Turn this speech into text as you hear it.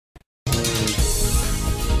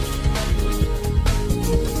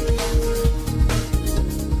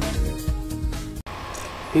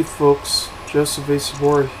Hey folks, Joseph A.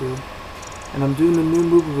 Sobora here, and I'm doing a new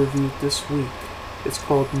movie review this week. It's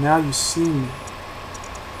called Now You See Me,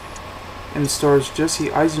 and it stars Jesse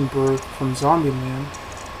Eisenberg from Zombieland,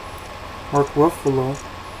 Mark Ruffalo,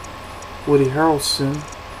 Woody Harrelson,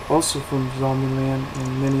 also from Zombieland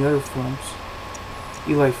and many other films,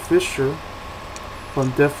 Eli Fisher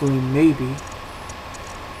from Definitely Maybe,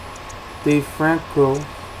 Dave Franco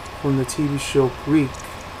from the TV show Greek,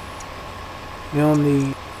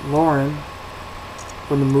 Mélanie Laurent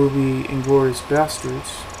from the movie Inglourious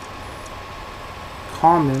Basterds,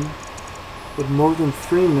 Caine with Morgan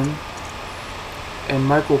Freeman and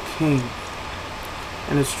Michael Caine,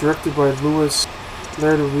 and it's directed by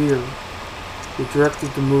Leterrier, who directed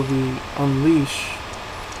the movie Unleash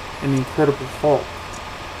and The Incredible Hulk.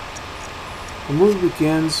 The movie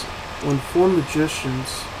begins when four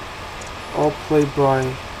magicians, all played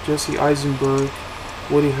by Jesse Eisenberg,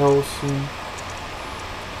 Woody Harrelson,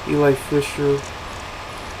 Eli Fisher,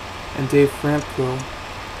 and Dave Franco,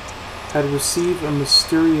 had received a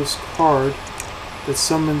mysterious card that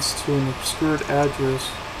summons to an obscure address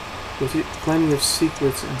with plenty of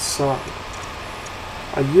secrets inside.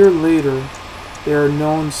 A year later, they are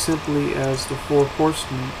known simply as the Four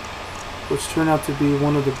Horsemen, which turn out to be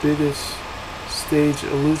one of the biggest stage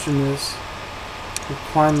illusionists who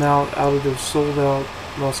climb out of their sold-out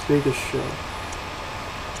Las Vegas show.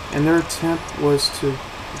 And their attempt was to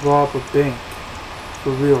rob a bank,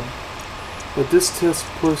 for real. But this test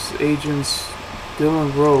puts agents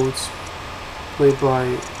Dylan Rhodes, played by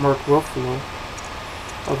Mark Ruffalo,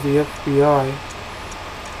 of the FBI,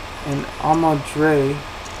 and Amadre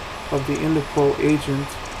of the Interpol agent,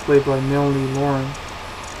 played by Mélanie Laurent,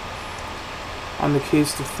 on the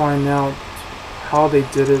case to find out how they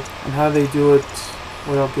did it and how they do it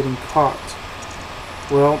without getting caught.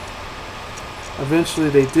 Well, eventually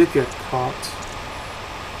they did get caught,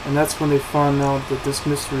 and that's when they found out that this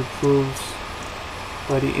mystery proves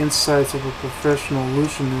by the insights of a professional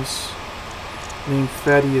illusionist named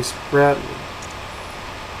Thaddeus Bradley,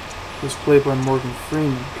 who's played by Morgan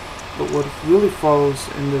Freeman. But what really follows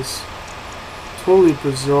in this totally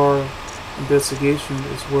bizarre investigation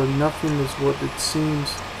is where nothing is what it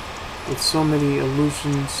seems, with so many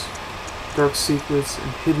illusions, dark secrets,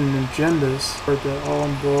 and hidden agendas that all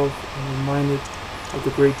involve and reminded of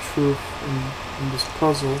the great truth in this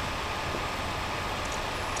puzzle.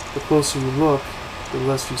 The closer you look, the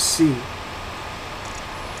less you see.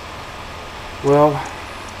 Well,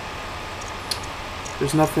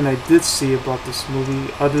 there's nothing I did see about this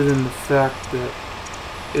movie other than the fact that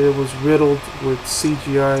it was riddled with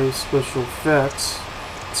CGI special effects,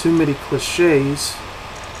 too many cliches,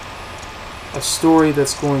 a story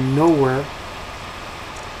that's going nowhere,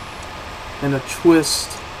 and a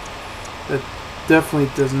twist that definitely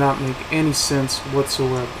does not make any sense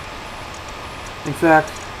whatsoever. In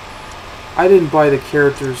fact, I didn't buy the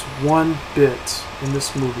characters one bit in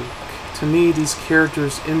this movie. To me, these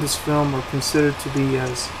characters in this film are considered to be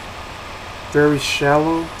as very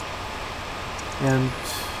shallow and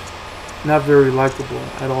not very likable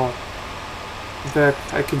at all. In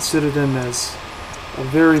fact, I consider them as a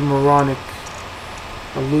very moronic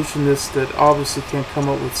illusionist that obviously can't come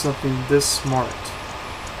up with something this smart.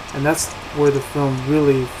 And that's where the film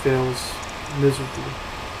really fails miserably.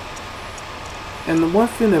 And the one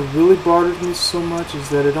thing that really bothered me so much is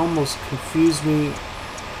that it almost confused me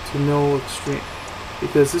to no extreme,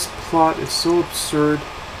 because this plot is so absurd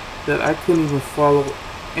that I couldn't even follow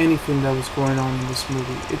anything that was going on in this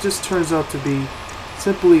movie. It just turns out to be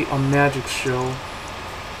simply a magic show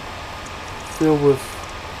filled with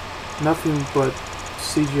nothing but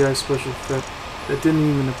CGI special effects that didn't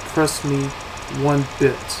even impress me one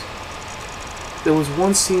bit. There was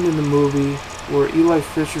one scene in the movie where Eli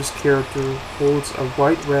Fisher's character holds a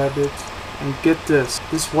white rabbit, and get this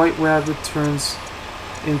white rabbit turns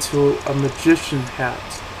into a magician hat.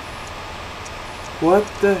 What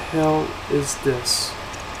the hell is this?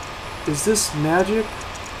 Is this magic,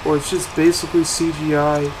 or it's just basically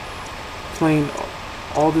CGI playing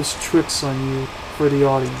all these tricks on you for the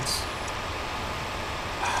audience?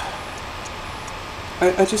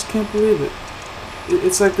 I just can't believe it.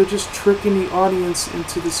 It's like they're just tricking the audience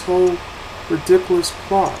into this whole ridiculous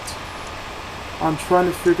plot. I'm trying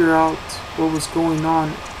to figure out what was going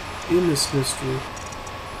on in this mystery.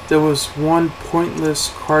 There was one pointless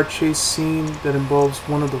car chase scene that involves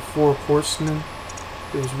one of the Four Horsemen.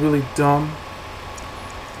 It was really dumb.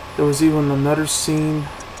 There was even another scene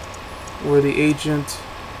where the agent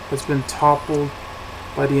has been toppled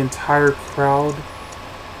by the entire crowd.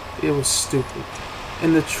 It was stupid.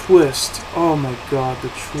 And the twist, oh my god, the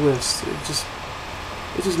twist,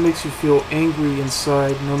 it just makes you feel angry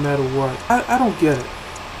inside no matter what. I don't get it.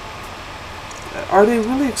 Are they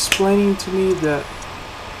really explaining to me that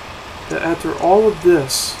after all of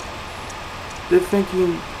this, they're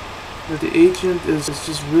thinking that the agent is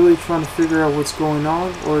just really trying to figure out what's going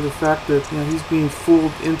on, or the fact that, you know, he's being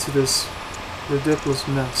fooled into this ridiculous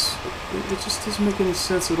mess? It just doesn't make any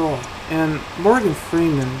sense at all. And Morgan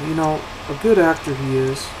Freeman, you know, a good actor he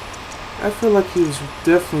is, I feel like he was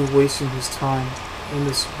definitely wasting his time in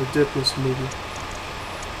this ridiculous movie.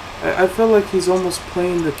 I feel like he's almost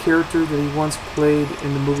playing the character that he once played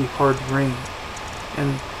in the movie Hard Rain.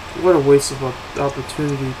 And what a waste of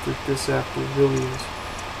opportunity that this actor really is.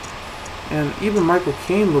 And even Michael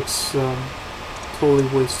Caine looks totally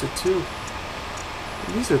wasted too.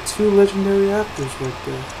 These are two legendary actors right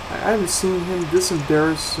there. I haven't seen him this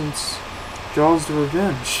embarrassed since Jaws the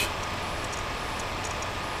Revenge.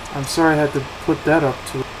 I'm sorry I had to put that up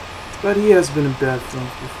to it, but he has been in bad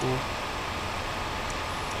films before.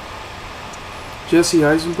 Jesse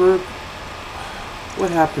Eisenberg,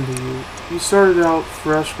 what happened to you? You started out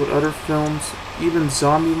fresh with other films, even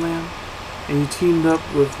Zombieland, and you teamed up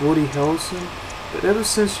with Woody Harrelson, but ever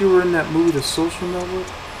since you were in that movie The Social Network,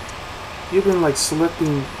 you've been like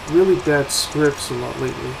selecting really bad scripts a lot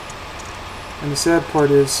lately. And the sad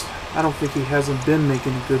part is, I don't think he hasn't been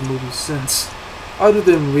making a good movie since. Other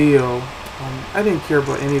than Rio, I didn't care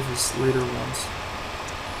about any of his later ones.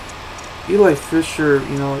 Eli Fisher,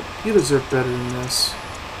 you know, you deserve better than this.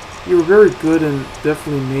 You were very good in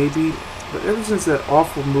Definitely Maybe, but ever since that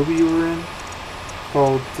awful movie you were in,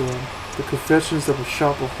 called The Confessions of a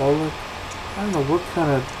Shopaholic, I don't know what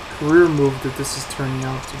kind of career move that this is turning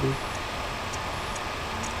out to be.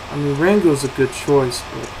 I mean, Rango's a good choice,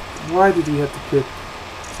 but why did he have to pick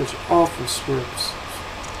such awful scripts?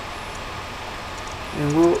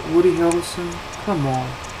 And Woody Harrelson, come on.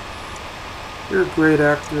 You're a great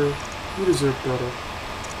actor. You deserve better.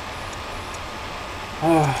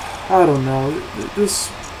 I don't know.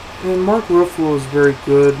 And Mark Ruffalo is very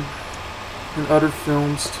good in other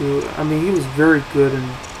films too. I mean, he was very good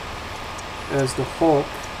as the Hulk,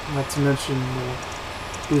 not to mention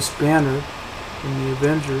Bruce Banner in the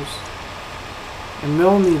Avengers. And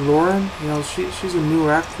Mélanie Laurent, you know, she's a new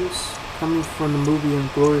actress coming from the movie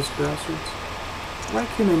Inglourious Basterds. Why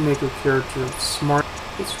can't they make her character smart?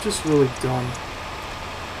 It's just really dumb.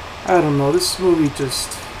 I don't know, this movie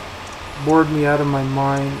just bored me out of my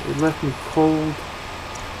mind. It left me cold.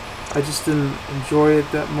 I just didn't enjoy it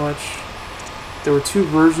that much. There were two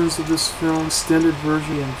versions of this film, extended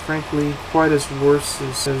version and frankly quite as worse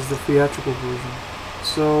as the theatrical version.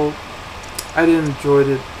 So I didn't enjoy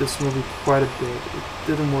this movie quite a bit. It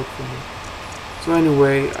didn't work for me. So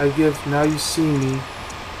anyway, I give Now You See Me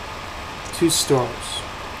 2 stars.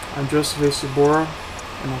 I'm Joseph A. Sobora,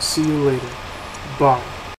 and I'll see you later. Bye.